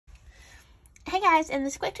Hey guys, in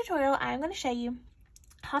this quick tutorial I'm going to show you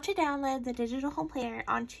how to download the digital home planner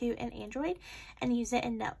onto an Android and use it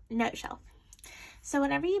in Noteshelf. So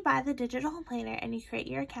whenever you buy the digital home planner and you create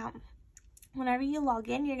your account, whenever you log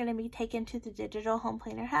in, you're going to be taken to the digital home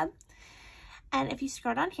planner hub. And if you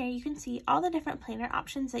scroll down here, you can see all the different planner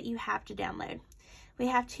options that you have to download. We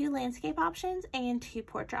have 2 landscape options and 2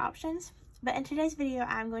 portrait options. But in today's video,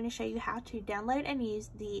 I'm going to show you how to download and use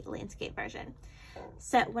the landscape version.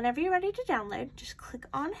 So whenever you're ready to download, just click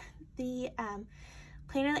on the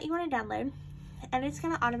planner that you want to download, and it's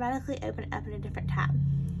going to automatically open up in a different tab.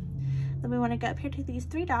 Then we want to go up here to these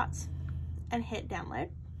 3 dots and hit download.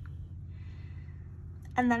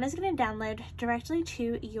 And that is going to download directly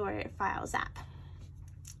to your Files app.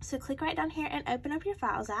 So click right down here and open up your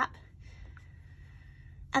Files app,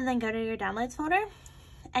 and then go to your Downloads folder,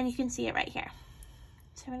 and you can see it right here.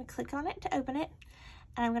 So I'm going to click on it to open it,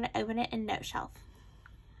 and I'm going to open it in Noteshelf.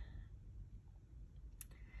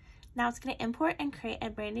 Now it's going to import and create a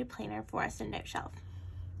brand new planner for us in Noteshelf.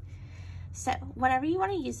 So whenever you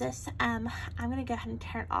want to use this, I'm going to go ahead and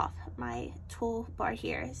turn off my toolbar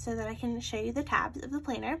here so that I can show you the tabs of the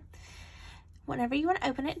planner. Whenever you want to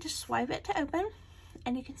open it, just swipe it to open,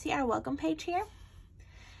 and you can see our welcome page here.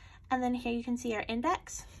 And then here you can see our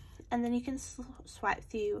index, and then you can swipe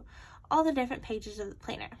through all the different pages of the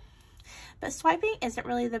planner. But swiping isn't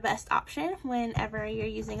really the best option whenever you're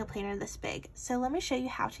using a planner this big. So let me show you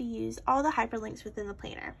how to use all the hyperlinks within the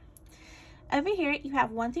planner. Over here, you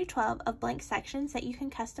have 1 through 12 of blank sections that you can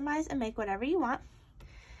customize and make whatever you want.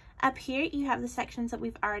 Up here, you have the sections that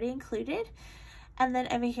we've already included. And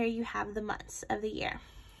then over here, you have the months of the year.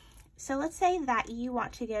 So let's say that you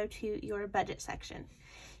want to go to your budget section.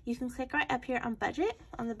 You can click right up here on budget,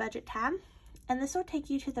 on the budget tab, and this will take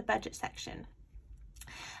you to the budget section.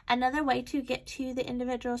 Another way to get to the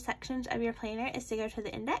individual sections of your planner is to go to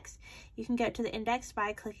the index. You can go to the index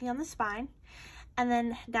by clicking on the spine, and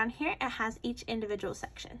then down here it has each individual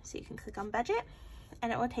section. So you can click on budget,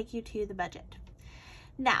 and it will take you to the budget.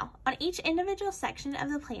 Now, on each individual section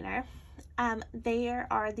of the planner, there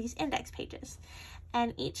are these index pages.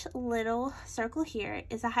 And each little circle here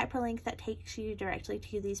is a hyperlink that takes you directly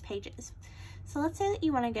to these pages. So let's say that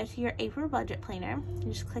you want to go to your April budget planner.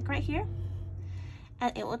 You just click right here,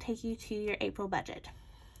 and it will take you to your April budget.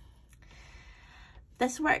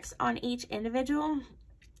 This works on each individual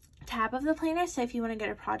tab of the planner. So if you want to go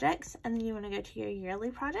to projects, and then you want to go to your yearly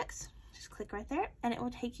projects, just click right there, and it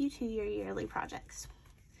will take you to your yearly projects.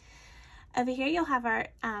 Over here, you'll have our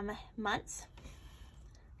months.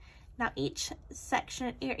 Now each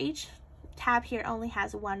section, or each tab here only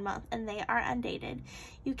has 1 month, and they are undated.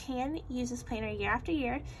 You can use this planner year after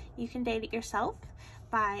year. You can date it yourself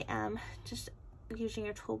by just using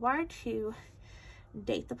your toolbar to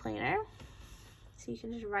date the planner. So you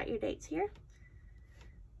can just write your dates here.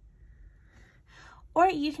 Or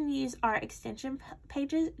you can use our extension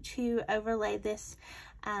pages to overlay this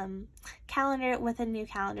calendar with a new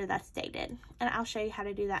calendar that's dated. And I'll show you how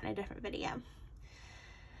to do that in a different video.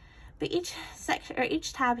 But each section or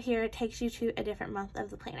each tab here takes you to a different month of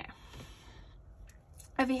the planner.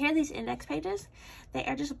 Over here, these index pages, they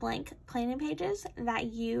are just blank planning pages that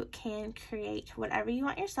you can create whatever you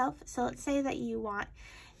want yourself. So let's say that you want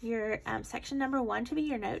your section number 1 to be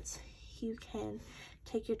your notes. You can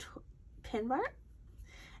take your pen bar,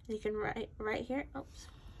 and you can write right here. Oops.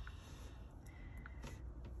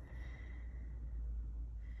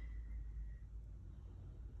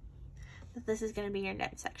 That this is going to be your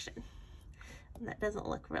notes section. And that doesn't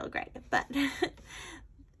look real great, but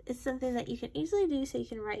it's something that you can easily do. So you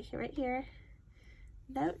can write here, right here,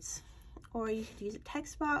 notes, or you could use a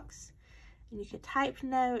text box, and you could type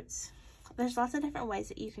notes. There's lots of different ways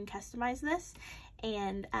that you can customize this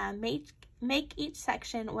and make each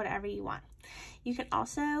section whatever you want. You can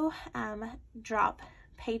also drop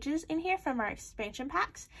pages in here from our expansion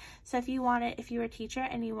packs. So if you were a teacher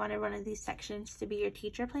and you wanted one of these sections to be your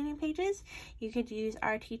teacher planning pages, you could use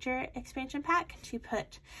our teacher expansion pack to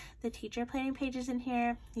put the teacher planning pages in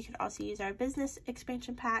here. You could also use our business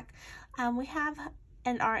expansion pack. We have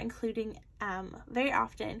and are including very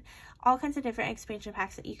often all kinds of different expansion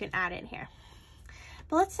packs that you can add in here.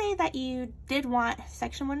 But let's say that you did want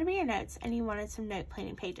section 1 to be your notes and you wanted some note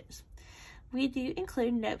planning pages. We do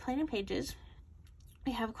include note planning pages.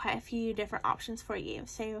 We have quite a few different options for you.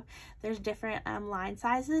 So there's different line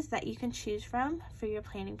sizes that you can choose from for your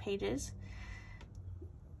planning pages.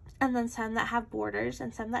 And then some that have borders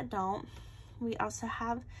and some that don't. We also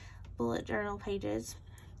have bullet journal pages.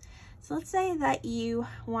 So let's say that you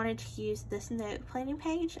wanted to use this note planning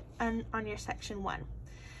page on your section 1.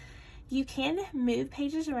 You can move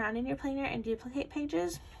pages around in your planner and duplicate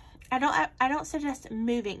pages. I don't suggest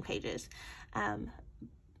moving pages,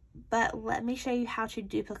 but let me show you how to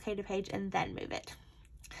duplicate a page and then move it.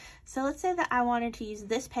 So let's say that I wanted to use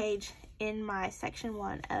this page in my section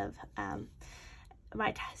 1 of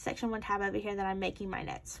section 1 tab over here that I'm making my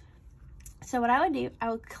notes. So what I would do,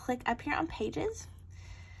 I would click up here on pages,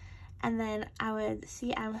 and then I would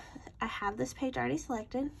see I have this page already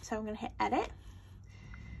selected, so I'm going to hit edit,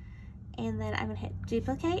 and then I'm going to hit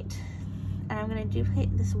duplicate, and I'm going to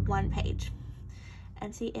duplicate this one page,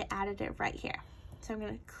 and see it added it right here. So I'm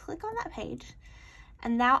going to click on that page,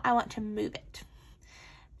 and now I want to move it.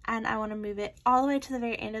 And I want to move it all the way to the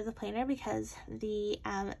very end of the planner because the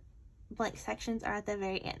blank sections are at the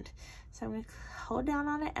very end. So I'm going to hold down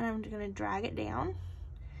on it and I'm going to drag it down.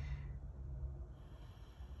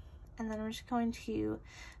 And then I'm just going to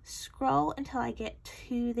scroll until I get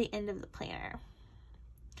to the end of the planner.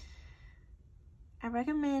 I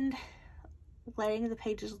recommend letting the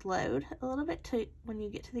pages load a little bit to when you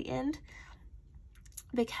get to the end,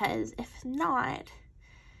 because if not,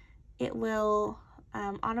 it will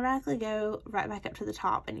automatically go right back up to the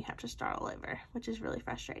top and you have to start all over, which is really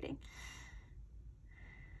frustrating.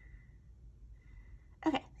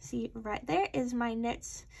 Okay, see right there is my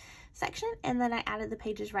notes section, and then I added the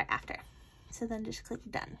pages right after. So then just click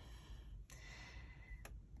done.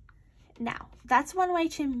 Now, that's one way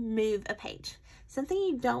to move a page. Something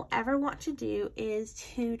you don't ever want to do is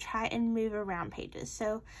to try and move around pages.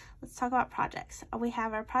 So let's talk about projects. We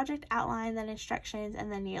have our project outline, then instructions, and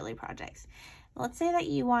then yearly projects. Let's say that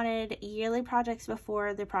you wanted yearly projects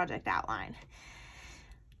before the project outline.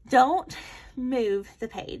 Don't move the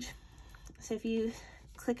page. So if you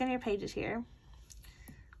click on your pages here,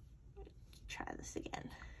 try this again.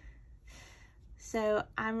 So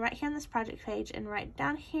I'm right here on this project page, and right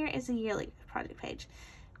down here is a yearly project page.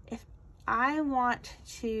 If I want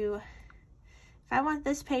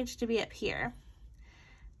this page to be up here,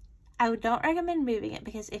 I don't recommend moving it,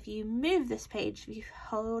 because if you move this page, if you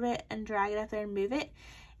hold it and drag it up there and move it,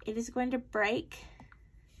 it is going to break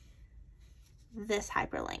this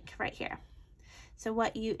hyperlink right here. So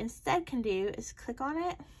what you instead can do is click on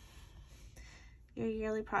it. Your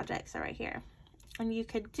yearly projects are right here. And you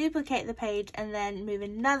could duplicate the page and then move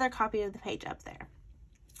another copy of the page up there.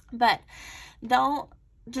 But don't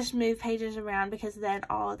just move pages around, because then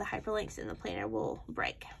all of the hyperlinks in the planner will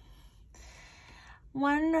break.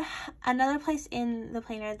 Another place in the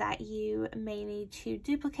planner that you may need to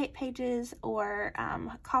duplicate pages or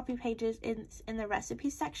copy pages is in the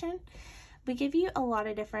recipes section. We give you a lot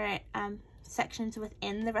of different sections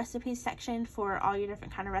within the recipes section for all your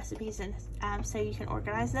different kind of recipes, and so you can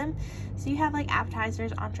organize them. So you have like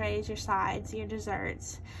appetizers, entrees, your sides, your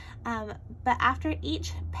desserts. But after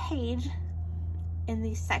each page in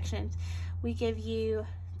these sections, we give you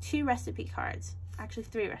 2 recipe cards. Actually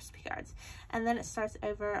 3 recipe cards, and then it starts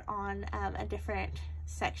over on a different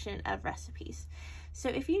section of recipes. So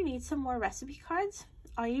if you need some more recipe cards,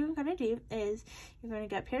 all you're going to do is you're going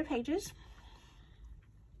to go up here to pages,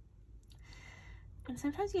 and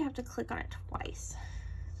sometimes you have to click on it twice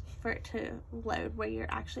for it to load where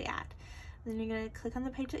you're actually at. Then you're going to click on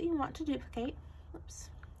the page that you want to duplicate. Oops.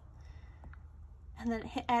 And then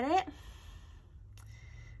hit edit,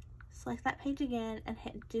 select that page again and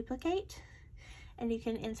hit duplicate. And you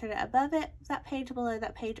can insert it above it, that page, below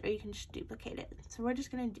that page, or you can just duplicate it. So we're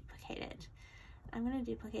just going to duplicate it. I'm going to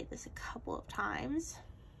duplicate this a couple of times.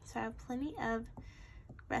 So I have plenty of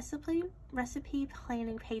recipe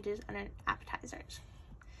planning pages under appetizers.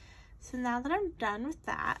 So now that I'm done with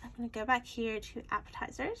that, I'm going to go back here to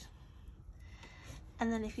appetizers.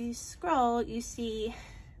 And then if you scroll, you see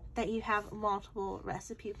that you have multiple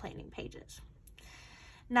recipe planning pages.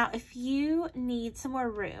 Now, if you need some more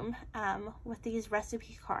room with these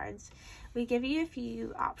recipe cards, we give you a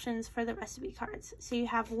few options for the recipe cards. So you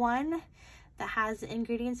have one that has the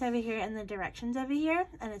ingredients over here and the directions over here,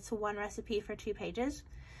 and it's one recipe for 2 pages.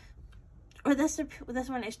 Or this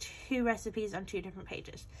one is 2 recipes on 2 different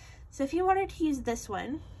pages. So if you wanted to use this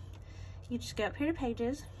one, you just go up here to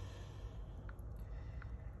pages.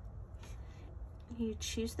 You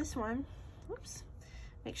choose this one. Whoops.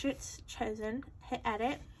 Make sure it's chosen, hit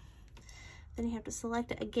edit, then you have to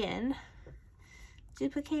select it again,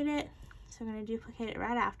 duplicate it, so I'm going to duplicate it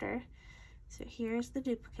right after. So here's the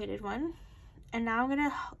duplicated one, and now I'm going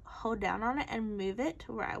to hold down on it and move it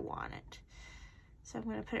to where I want it. So I'm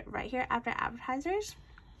going to put it right here after appetizers,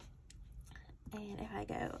 and if I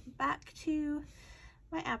go back to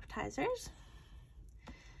my appetizers,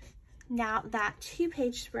 now that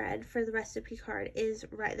 2-page spread for the recipe card is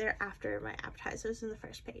right there after my appetizers in the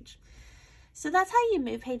first page. So that's how you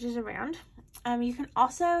move pages around. You can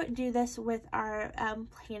also do this with our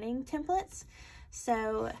planning templates.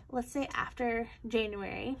 So let's say after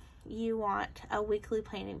January, you want a weekly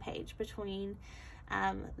planning page between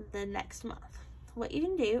the next month. What you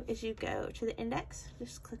can do is you go to the index,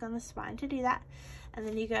 just click on the spine to do that, and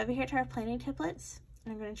then you go over here to our planning templates,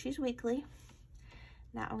 and I'm going to choose weekly.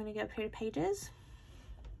 Now I'm going to go up here to pages,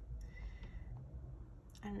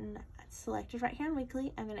 and it's selected right here on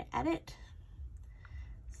weekly. I'm going to edit,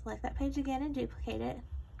 select that page again and duplicate it,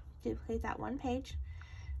 duplicate that one page.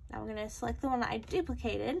 Now I'm going to select the one that I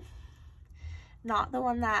duplicated, not the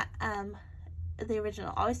one that the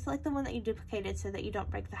original. Always select the one that you duplicated so that you don't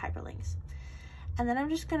break the hyperlinks. And then I'm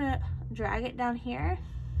just going to drag it down here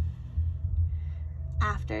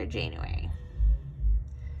after January.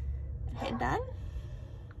 And hit done.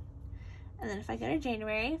 And then if I go to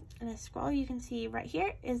January and I scroll, you can see right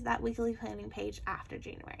here is that weekly planning page after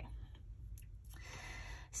January.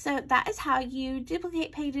 So that is how you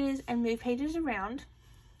duplicate pages and move pages around.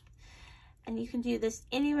 And you can do this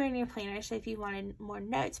anywhere in your planner. So if you wanted more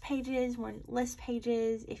notes pages, more list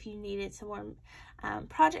pages, if you needed some more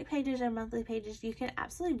project pages or monthly pages, you can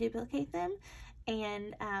absolutely duplicate them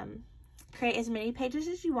and create as many pages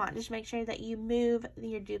as you want. Just make sure that you move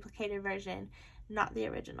your duplicated version, not the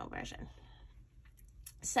original version.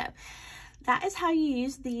 So that is how you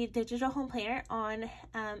use the digital home planner on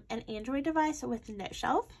an Android device with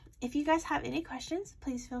Noteshelf. If you guys have any questions,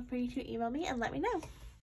 please feel free to email me and let me know.